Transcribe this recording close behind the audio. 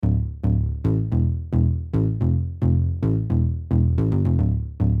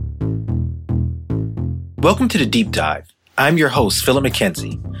Welcome to The Deep Dive. I'm your host, Philip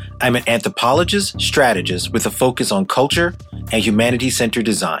McKenzie. I'm an anthropologist, strategist with a focus on culture and humanity-centered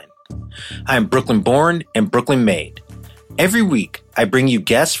design. I am Brooklyn-born and Brooklyn-made. Every week, I bring you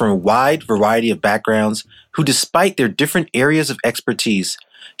guests from a wide variety of backgrounds who, despite their different areas of expertise,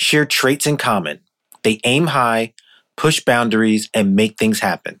 share traits in common. They aim high, push boundaries, and make things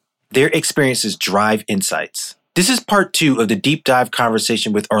happen. Their experiences drive insights. This is part 2 of the deep dive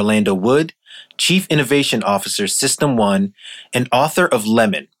conversation with Orlando Wood, Chief Innovation Officer, System One, and author of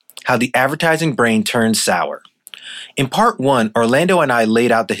Lemon, How the Advertising Brain Turns Sour. In part 1, Orlando and I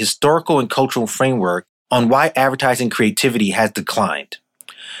laid out the historical and cultural framework on why advertising creativity has declined.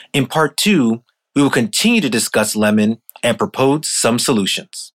 In part 2, we will continue to discuss Lemon and propose some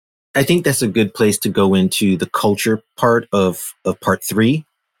solutions. I think that's a good place to go into the culture part of part 3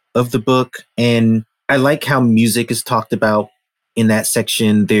 of the book. And I like how music is talked about in that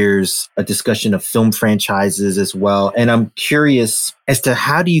section. There's a discussion of film franchises as well. And I'm curious as to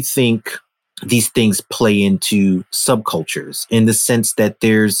how do you think these things play into subcultures, in the sense that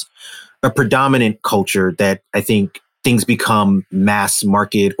there's a predominant culture that I think things become mass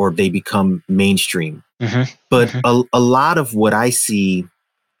market or they become mainstream. Mm-hmm. But mm-hmm. A lot of what I see,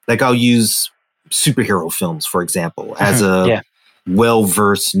 like I'll use superhero films, for example, as a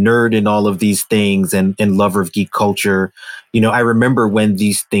well-versed nerd in all of these things and lover of geek culture. You know, I remember when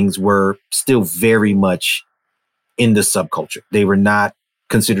these things were still very much in the subculture. They were not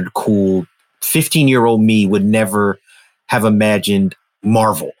considered cool. 15-year-old me would never have imagined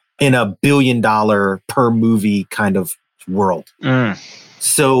Marvel in a $1 billion per movie kind of world.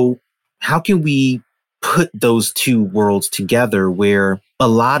 So how can we put those two worlds together where a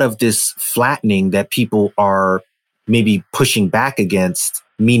lot of this flattening that people are maybe pushing back against,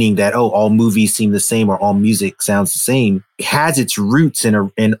 meaning that, oh, all movies seem the same or all music sounds the same, has its roots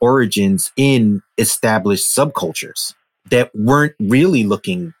and origins in established subcultures that weren't really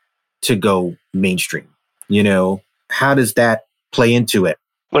looking to go mainstream? You know, how does that play into it?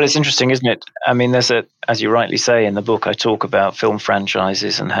 Well, it's interesting, isn't it? I mean, as you rightly say in the book, I talk about film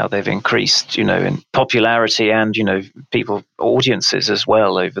franchises and how they've increased, you know, in popularity and, you know, audiences as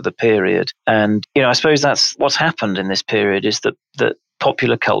well over the period. And, you know, I suppose that's what's happened in this period is that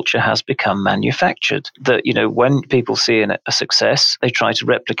popular culture has become manufactured. That, you know, when people see a success, they try to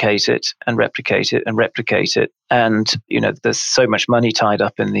replicate it and replicate it and replicate it. And, you know, there's so much money tied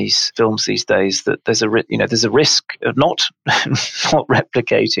up in these films these days that there's a risk of not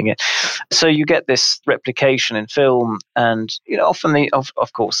replicating it. So you get this replication in film, and, you know, often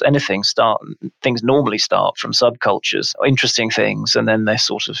of course, things normally start from subcultures, interesting things, and then they're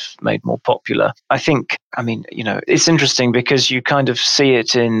sort of made more popular. I mean, you know, it's interesting because you kind of see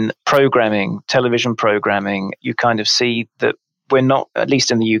it in programming, television programming. You kind of see that we're not, at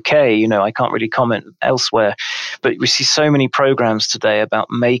least in the UK, you know, I can't really comment elsewhere, but we see so many programs today about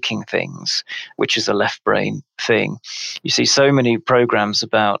making things, which is a left brain thing. You see so many programs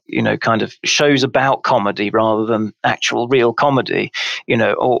about, you know, kind of shows about comedy rather than actual real comedy, you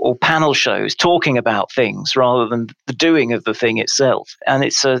know, or panel shows talking about things rather than the doing of the thing itself. And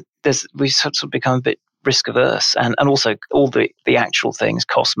we sort of become a bit risk averse, and also all the actual things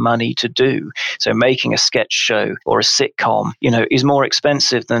cost money to do. So making a sketch show or a sitcom, you know, is more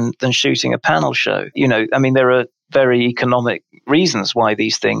expensive than shooting a panel show. You know, I mean, there are very economic reasons why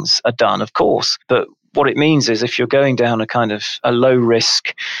these things are done, of course, but what it means is if you're going down a kind of a low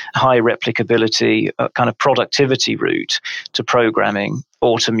risk, high replicability kind of productivity route to programming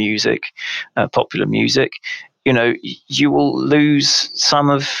or to music, popular music, you know, you will lose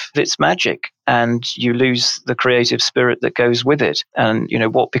some of its magic and you lose the creative spirit that goes with it. And, you know,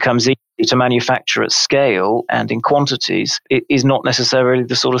 what becomes easy to manufacture at scale and in quantities, it is not necessarily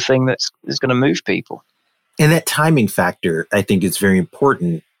the sort of thing that's going to move people. And that timing factor, I think, is very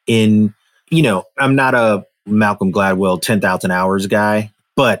important in, you know, I'm not a Malcolm Gladwell 10,000 hours guy,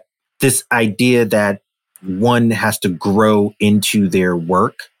 but this idea that one has to grow into their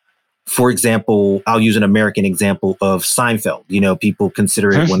work. For example, I'll use an American example of Seinfeld. You know, people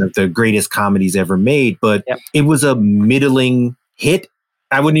consider it one of the greatest comedies ever made, but It was a middling hit.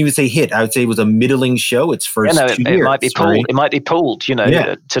 I wouldn't even say hit. I would say it was a middling show. Its first 2 years. It might be pulled. Right? It might be pulled. You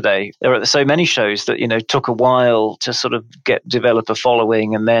know, today there are so many shows that, you know, took a while to sort of develop a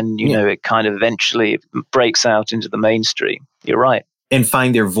following, and then you know it kind of eventually breaks out into the mainstream. You're right. And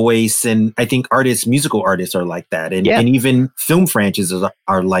find their voice. And I think musical artists are like that. And even film franchises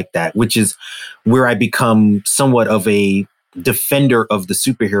are like that, which is where I become somewhat of a defender of the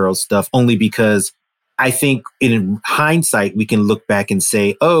superhero stuff, only because I think in hindsight, we can look back and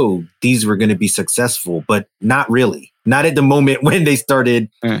say, oh, these were going to be successful, but not really. Not at the moment when they started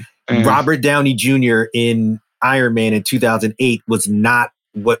Robert Downey Jr. in Iron Man in 2008 was not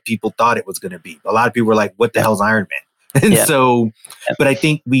what people thought it was going to be. A lot of people were like, what the hell's Iron Man? And so, but I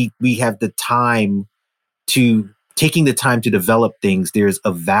think we have the time to taking the time to develop things. There's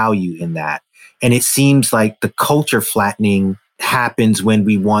a value in that. And it seems like the culture flattening happens when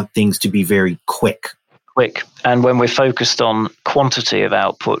we want things to be very quick. And when we're focused on quantity of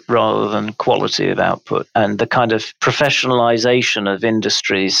output rather than quality of output, and the kind of professionalization of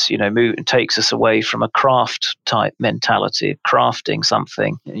industries, takes us away from a craft type mentality of crafting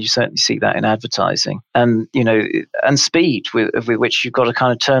something. You certainly see that in advertising, and and speed with which you've got to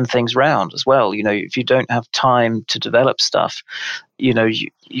kind of turn things around as well. If you don't have time to develop stuff, you need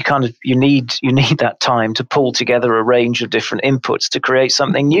that time to pull together a range of different inputs to create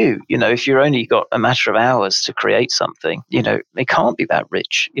something new. If you're only got a matter of hours to create something, it can't be that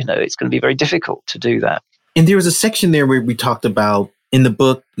rich. It's going to be very difficult to do that. And there was a section there where we talked about, in the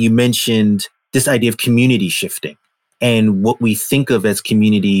book, you mentioned this idea of community shifting and what we think of as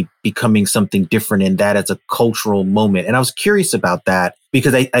community becoming something different, and that as a cultural moment. And I was curious about that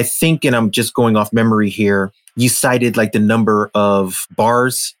because I think, and I'm just going off memory here, you cited like the number of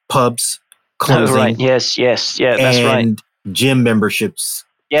bars, pubs closing. Oh, right. Yes. Yeah, that's right. And gym memberships.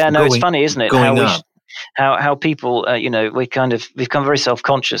 Yeah, no, it's funny, isn't it? How people, we've become very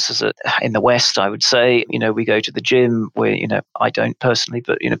self-conscious in the West, I would say. We go to the gym where, I don't personally,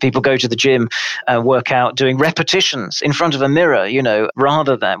 but, people go to the gym and work out doing repetitions in front of a mirror,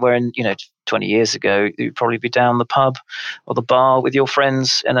 rather than where 20 years ago, you'd probably be down the pub or the bar with your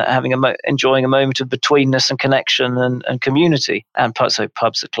friends and enjoying a moment of betweenness and connection and community. And so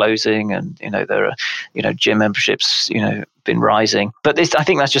pubs are closing, and there are gym memberships been rising. But I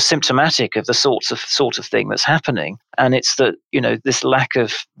think that's just symptomatic of the sort of thing that's happening. And it's that this lack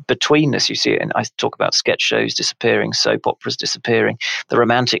of betweenness. You see it, and I talk about sketch shows disappearing, soap operas disappearing. The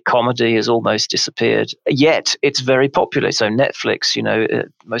romantic comedy has almost disappeared. Yet it's very popular. So Netflix,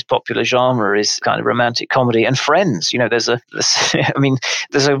 most popular genre is kind of romantic comedy, and Friends. There's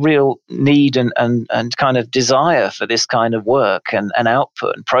a real need and kind of desire for this kind of work and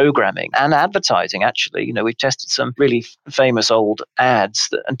output and programming and advertising. Actually, we've tested some really famous old ads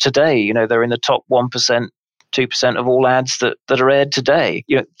and today, they're in the top 1%. 2% of all ads that are aired today.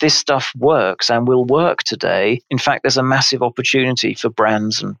 This stuff works and will work today. In fact, there's a massive opportunity for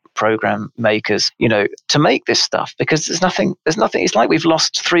brands and program makers, to make this stuff, because there's nothing. It's like we've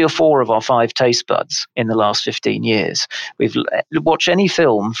lost 3 or 4 of our 5 taste buds in the last 15 years. We've watched any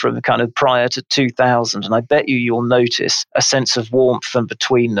film from kind of prior to 2000, and I bet you'll notice a sense of warmth and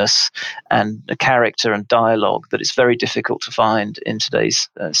betweenness and a character and dialogue that is very difficult to find in today's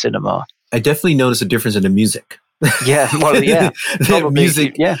cinema. I definitely noticed a difference in the music. Yeah, well, yeah.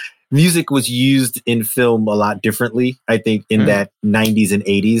 Music was used in film a lot differently, I think, in that 90s and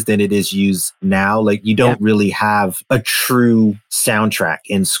 80s than it is used now. Like, you don't really have a true soundtrack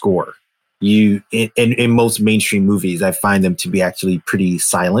in score. In most mainstream movies, I find them to be actually pretty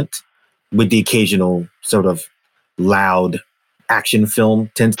silent, with the occasional sort of loud action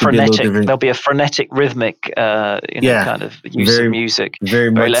film tends to frenetic. Be a little different. There'll be a frenetic, rhythmic, kind of use of music. Very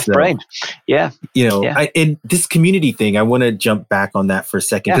left brain. Yeah. And this community thing, I want to jump back on that for a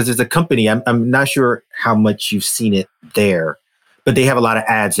second, because there's a company, I'm not sure how much you've seen it there, but they have a lot of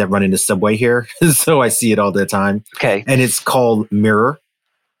ads that run in the subway here. So I see it all the time. Okay. And it's called Mirror,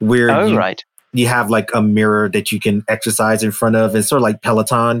 where you have like a mirror that you can exercise in front of. It's sort of like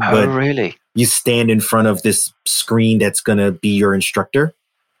Peloton, but really? You stand in front of this screen that's going to be your instructor.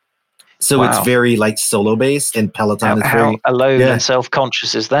 So it's very like solo based, and Peloton is very... How alone and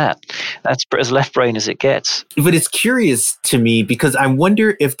self-conscious is that? That's as left brain as it gets. But it's curious to me, because I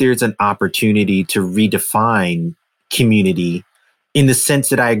wonder if there's an opportunity to redefine community, in the sense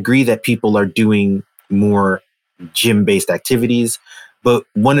that I agree that people are doing more gym-based activities. But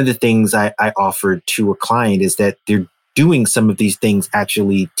one of the things I offered to a client is that they're doing some of these things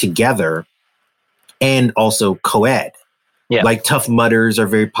actually together, and also co-ed. Yeah. Like Tough Mudders are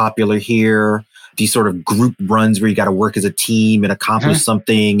very popular here. These sort of group runs where you got to work as a team and accomplish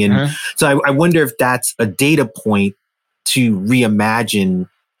something. And so I wonder if that's a data point to reimagine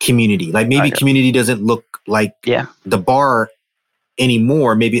community. Like maybe community doesn't look like the bar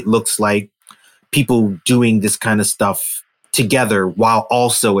anymore. Maybe it looks like people doing this kind of stuff together while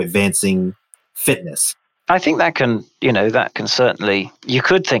also advancing fitness. I think that can certainly, you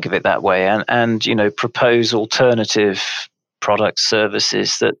could think of it that way, and propose alternative products,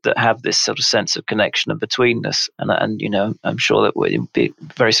 services that have this sort of sense of connection and betweenness. And I'm sure that would be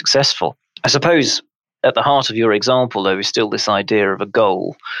very successful. I suppose at the heart of your example, though, is still this idea of a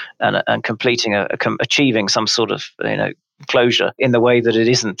goal and completing achieving some sort of closure in the way that it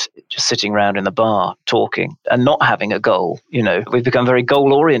isn't just sitting around in the bar talking and not having a goal. We've become very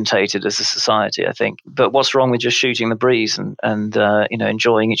goal orientated as a society, I think. But what's wrong with just shooting the breeze and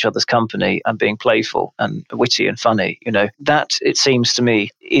enjoying each other's company and being playful and witty and funny? That, it seems to me,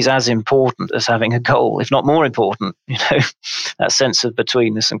 is as important as having a goal, if not more important. That sense of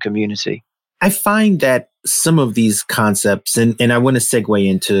betweenness and community. I find that some of these concepts, and I want to segue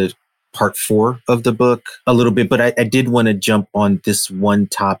into part 4 of the book a little bit, but I did want to jump on this one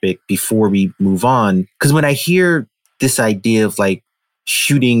topic before we move on. Because when I hear this idea of like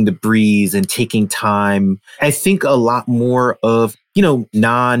shooting the breeze and taking time, I think a lot more of,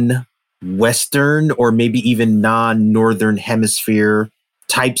 non-Western or maybe even non-Northern Hemisphere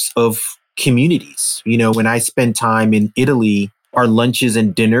types of communities. When I spend time in Italy, our lunches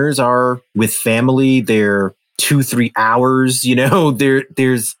and dinners are with family. They're 2-3 hours,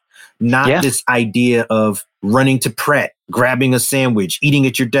 there's not this idea of running to Pret, grabbing a sandwich, eating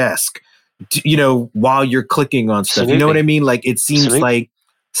at your desk, while you're clicking on stuff. Absolutely. You know what I mean? Like, it seems Absolutely. like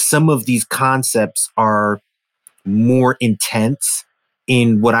some of these concepts are more intense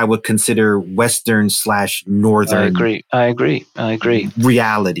in what I would consider Western/Northern. I agree.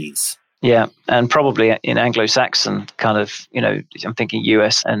 Realities. Yeah, and probably in Anglo-Saxon kind of, I'm thinking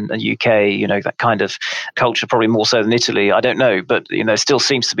US and UK, that kind of culture, probably more so than Italy. I don't know, but, still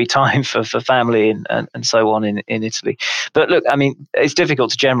seems to be time for family and so on in Italy. But look, I mean, it's difficult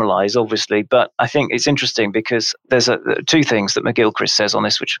to generalize, obviously, but I think it's interesting because there's two things that McGilchrist says on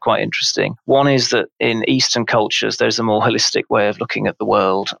this, which are quite interesting. One is that in Eastern cultures, there's a more holistic way of looking at the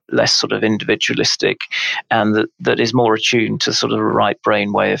world, less sort of individualistic, and that is more attuned to sort of a right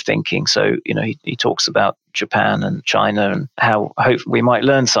brain way of thinking. So, he talks about Japan and China and how we might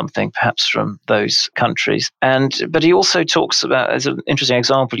learn something perhaps from those countries. But he also talks about, as an interesting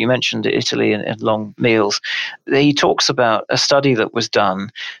example, you mentioned Italy and long meals. He talks about a study that was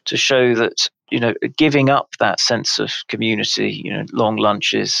done to show that giving up that sense of community, long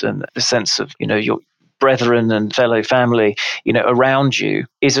lunches and the sense of, your brethren and fellow family, around you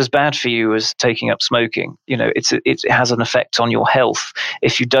is as bad for you as taking up smoking. It has an effect on your health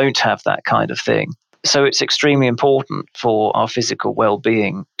if you don't have that kind of thing. So it's extremely important for our physical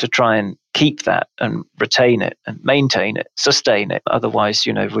well-being to try and keep that and retain it and maintain it, sustain it. Otherwise,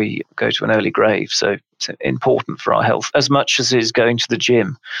 we go to an early grave. So it's important for our health as much as is going to the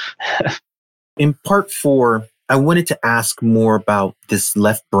gym. In part 4, I wanted to ask more about this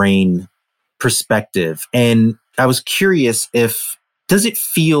left brain perspective. And I was curious does it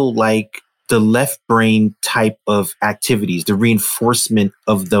feel like the left brain type of activities, the reinforcement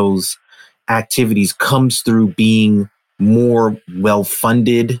of those activities comes through being more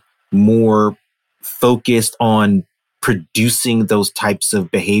well-funded, more focused on producing those types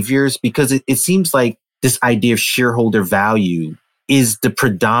of behaviors? Because it seems like this idea of shareholder value is the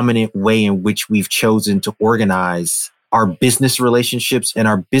predominant way in which we've chosen to organize our business relationships, and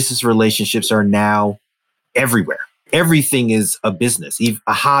our business relationships are now everywhere. Everything is a business.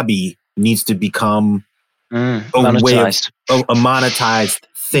 A hobby needs to become monetized. A monetized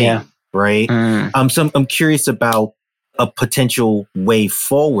thing, right? So I'm curious about a potential way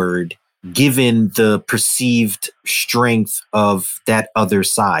forward, given the perceived strength of that other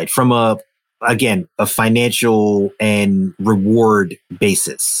side from a financial and reward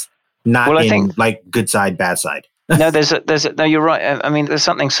basis, not I think, like good side, bad side. No, no, you're right. I mean, there's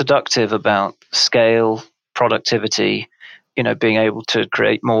something seductive about scale, productivity, being able to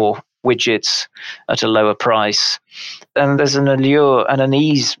create more widgets at a lower price. And there's an allure and an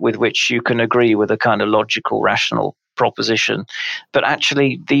ease with which you can agree with a kind of logical, rational proposition. But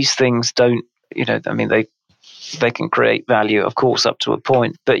actually, these things don't, they can create value, of course, up to a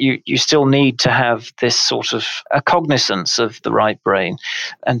point, but you still need to have this sort of a cognizance of the right brain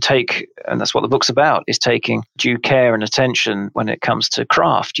and that's what the book's about, is taking due care and attention when it comes to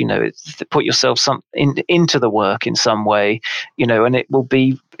craft, put yourself into the work in some way, and it will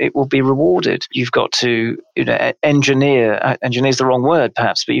be rewarded. You've got to, engineer's the wrong word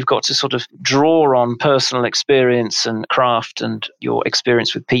perhaps, but you've got to sort of draw on personal experience and craft and your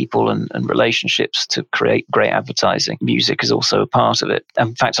experience with people and relationships to create great advertising. Music is also a part of it.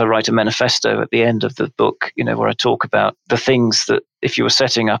 In fact, I write a manifesto at the end of the book, where I talk about the things that if you were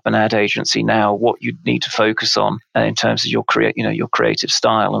setting up an ad agency now, what you'd need to focus on in terms of your creative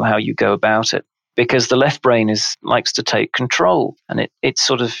style and how you go about it. Because the left brain likes to take control, and it's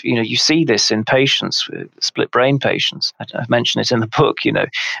sort of, you see this in patients, split brain patients. I mention it in the book.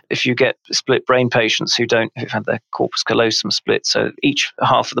 If you get split brain patients who've had their corpus callosum split, so each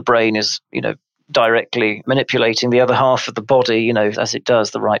half of the brain is directly manipulating the other half of the body, as it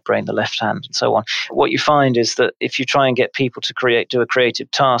does, the right brain, the left hand, and so on. What you find is that if you try and get people to do a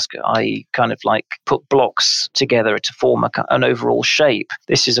creative task, i.e. kind of like put blocks together to form an overall shape,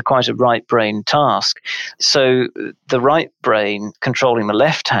 this is quite a right brain task. So the right brain controlling the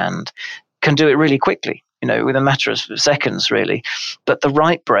left hand can do it really quickly, with a matter of seconds, really. But the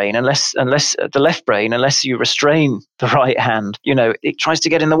right brain, unless the left brain, unless you restrain the right hand, it tries to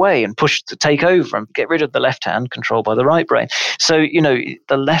get in the way and to take over and get rid of the left hand controlled by the right brain. So,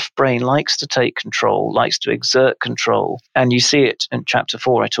 the left brain likes to take control, likes to exert control. And you see it in chapter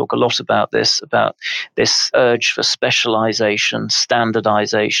 4. I talk a lot about this urge for specialization,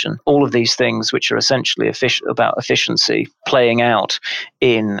 standardization, all of these things which are essentially about efficiency playing out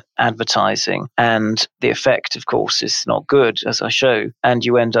in advertising. And the effect, of course, is not good, as I show, and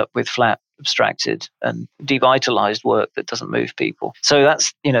you end up with flat, abstracted and devitalized work that doesn't move people. So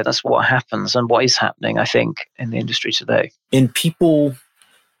that's what happens and what is happening, I think, in the industry today. And people,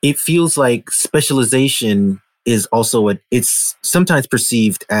 it feels like specialization is also it's sometimes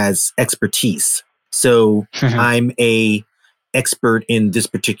perceived as expertise. So I'm a expert in this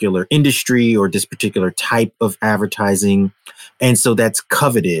particular industry or this particular type of advertising. And so that's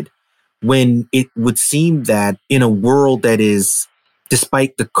coveted, when it would seem that in a world that is,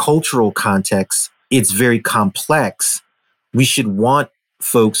 despite the cultural context, it's very complex, we should want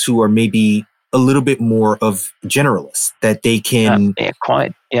folks who are maybe a little bit more of generalists, that they can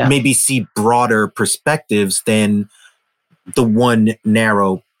maybe see broader perspectives than the one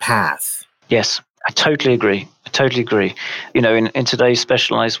narrow path. Yes, I totally agree. In today's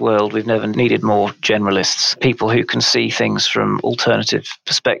specialized world, we've never needed more generalists, people who can see things from alternative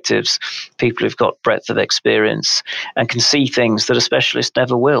perspectives, people who've got breadth of experience and can see things that a specialist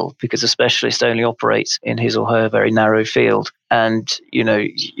never will, because a specialist only operates in his or her very narrow field. And,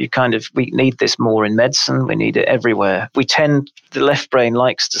 we need this more in medicine. We need it everywhere. The left brain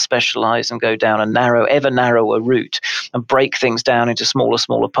likes to specialize and go down a ever narrower route and break things down into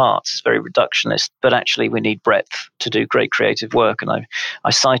smaller parts. It's very reductionist, but actually we need breadth to do great creative work. And I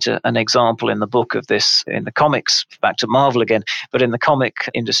cite an example in the book of this in the comics, back to Marvel again, but in the comic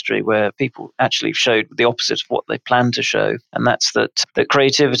industry, where people actually showed the opposite of what they planned to show. And that's that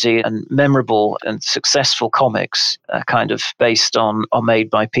creativity and memorable and successful comics are kind of are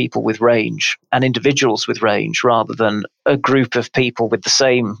made by people with range and individuals with range, rather than a group of people with the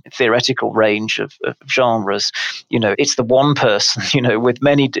same theoretical range of genres. It's the one person, with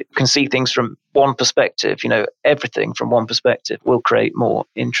many can see things from one perspective, everything from one perspective will create more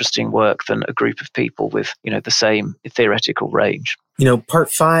interesting work than a group of people with, the same theoretical range.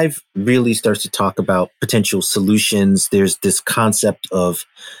 Part 5 really starts to talk about potential solutions. There's this concept of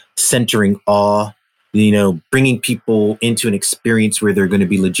centering awe, bringing people into an experience where they're going to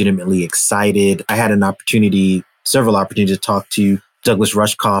be legitimately excited. I had several opportunities to talk to Douglas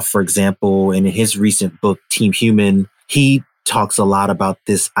Rushkoff, for example, and in his recent book, Team Human, he talks a lot about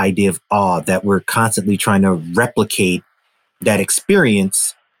this idea of awe, that we're constantly trying to replicate that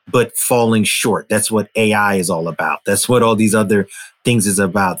experience, but falling short. That's what AI is all about. That's what all these other things is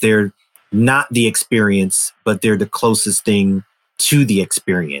about. They're not the experience, but they're the closest thing to the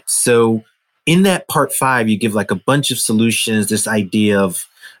experience. So in that part 5, you give like a bunch of solutions, this idea of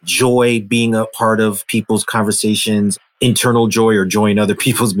joy being a part of people's conversations, internal joy or joy in other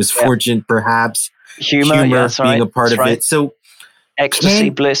people's misfortune, perhaps. Humor being a part of it. So ecstasy,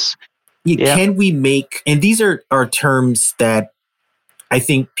 bliss. Can we make, and these are terms that I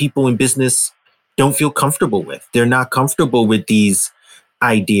think people in business don't feel comfortable with. They're not comfortable with these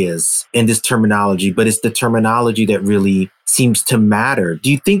ideas and this terminology, but it's the terminology that really seems to matter.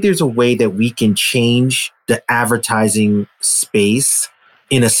 Do you think there's a way that we can change the advertising space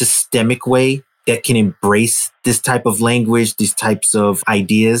in a systemic way that can embrace this type of language, these types of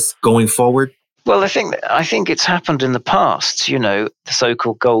ideas going forward? Well, I think it's happened in the past. The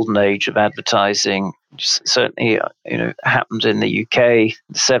so-called golden age of advertising certainly, happened in the UK,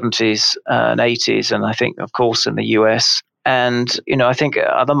 the 70s and 80s, and I think, of course, in the US. And, I think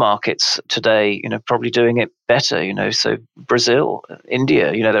other markets today, probably doing it better, so Brazil,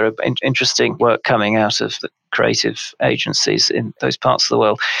 India, there are interesting work coming out of the creative agencies in those parts of the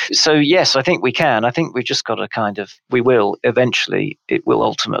world. So, yes, I think we can. I think we've just got to it will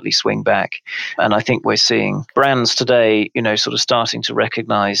ultimately swing back. And I think we're seeing brands today, sort of starting to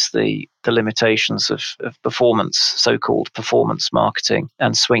recognize the limitations of performance, so-called performance marketing,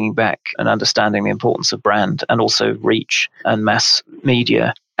 and swinging back and understanding the importance of brand and also reach and mass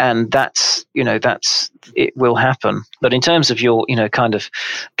media. And that's it will happen. But in terms of your, kind of,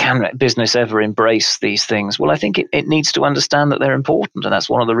 can business ever embrace these things? Well, I think it needs to understand that they're important. And that's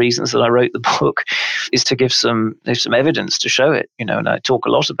one of the reasons that I wrote the book, is to give some evidence to show it, and I talk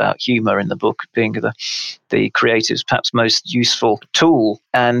a lot about humor in the book being the creative's perhaps most useful tool.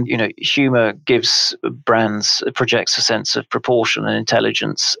 And, humor gives brands, projects a sense of proportion and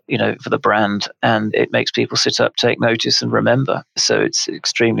intelligence, for the brand, and it makes people sit up, take notice and remember. So it's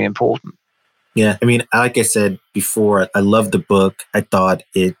extremely important. Yeah. I mean, like I said before, I love the book. I thought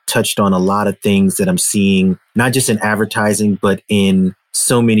it touched on a lot of things that I'm seeing, not just in advertising, but in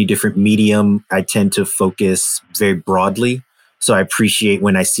so many different medium. I tend to focus very broadly. So I appreciate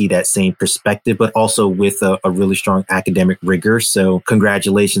when I see that same perspective, but also with a really strong academic rigor. So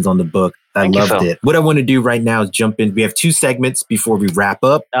congratulations on the book. I loved it. What I want to do right now is jump in. We have 2 segments before we wrap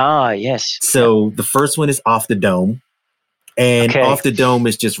up. Yes. So the first one is Off the Dome. And Off the Dome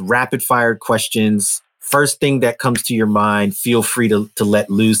is just rapid fire questions. First thing that comes to your mind, feel free to let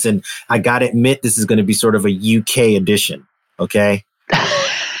loose. And I got to admit, this is going to be sort of a UK edition. Okay.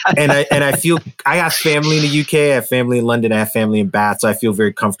 and I feel I have family in the UK, I have family in London, I have family in Bath, so I feel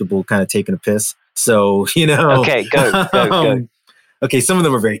very comfortable kind of taking a piss. So, Okay, go. Okay, some of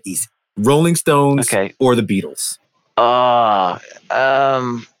them are very easy. Rolling Stones or the Beatles?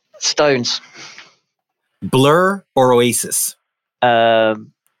 Stones. Blur or Oasis?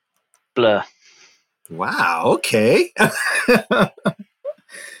 Blur. Wow, okay.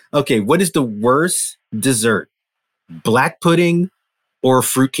 Okay, what is the worst dessert? Black pudding or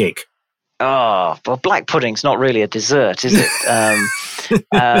fruitcake? Oh, well, black pudding's not really a dessert, is it?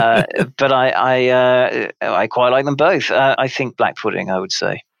 But I quite like them both. I think black pudding, I would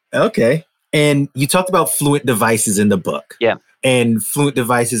say. Okay. And you talked about fluent devices in the book. Yeah. And fluent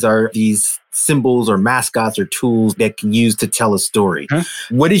devices are these symbols or mascots or tools that can use to tell a story. Huh?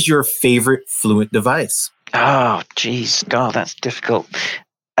 What is your favorite fluent device? Oh, geez. God, that's difficult.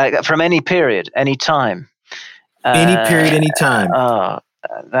 From any period, any time. Any period, any time.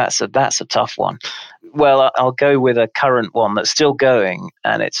 That's a tough one. Well, I'll go with a current one that's still going,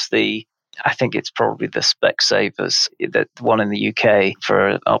 and I think it's probably the Specsavers, the one in the UK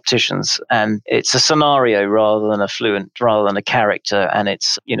for opticians. And it's a scenario rather than a character. And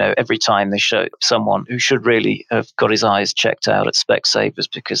it's, every time they show someone who should really have got his eyes checked out at Specsavers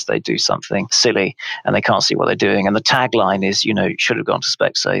because they do something silly and they can't see what they're doing. And the tagline is, should have gone to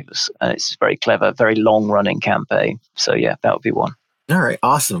Specsavers. And it's very clever, very long running campaign. So yeah, that would be one. All right.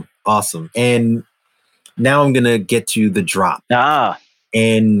 Awesome. And now I'm going to get to the drop.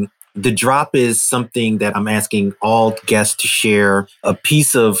 And the drop is something that I'm asking all guests to share. A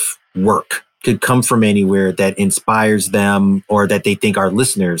piece of work could come from anywhere that inspires them or that they think our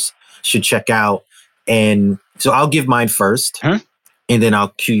listeners should check out. And so I'll give mine first, and then I'll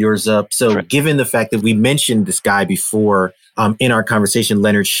cue yours up. So given the fact that we mentioned this guy before in our conversation,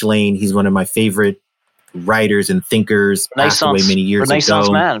 Leonard Shlain, he's one of my favorite writers and thinkers, passed away many years Renaissance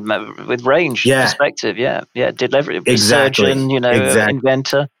ago. man with range, perspective. Yeah. Did everything. Surgeon,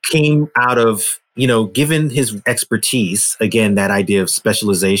 inventor. Came out of, given his expertise, again, that idea of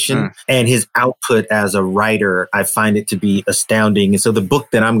specialization and his output as a writer, I find it to be astounding. And so the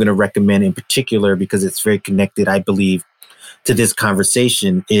book that I'm going to recommend in particular, because it's very connected, I believe, to this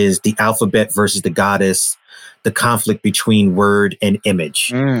conversation, is The Alphabet versus the Goddess: The Conflict Between Word and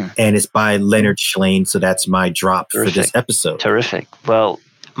Image. And it's by Leonard Shlain. So that's my drop for this episode. Terrific. Well,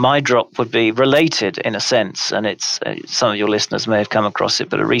 my drop would be related in a sense, and it's some of your listeners may have come across it,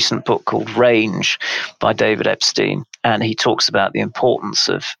 but a recent book called Range by David Epstein. And he talks about the importance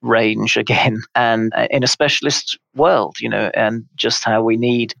of range again, and in a specialist world, and just how we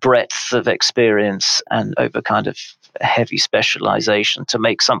need breadth of experience and over kind of heavy specialization to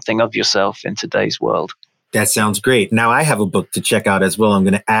make something of yourself in today's world. That sounds great. Now I have a book to check out as well. I'm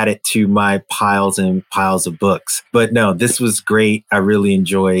going to add it to my piles and piles of books. But no, this was great. I really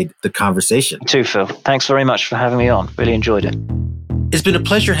enjoyed the conversation. Me too, Phil. Thanks very much for having me on. Really enjoyed it. It's been a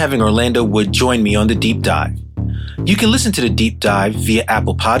pleasure having Orlando Wood join me on The Deep Dive. You can listen to The Deep Dive via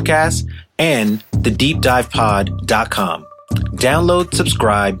Apple Podcasts and thedeepdivepod.com. Download,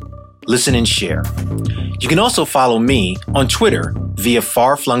 subscribe, listen, and share. You can also follow me on Twitter via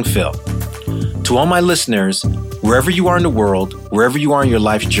FarFlungPhil. To all my listeners, wherever you are in the world, wherever you are in your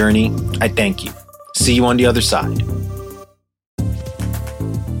life journey, I thank you. See you on the other side.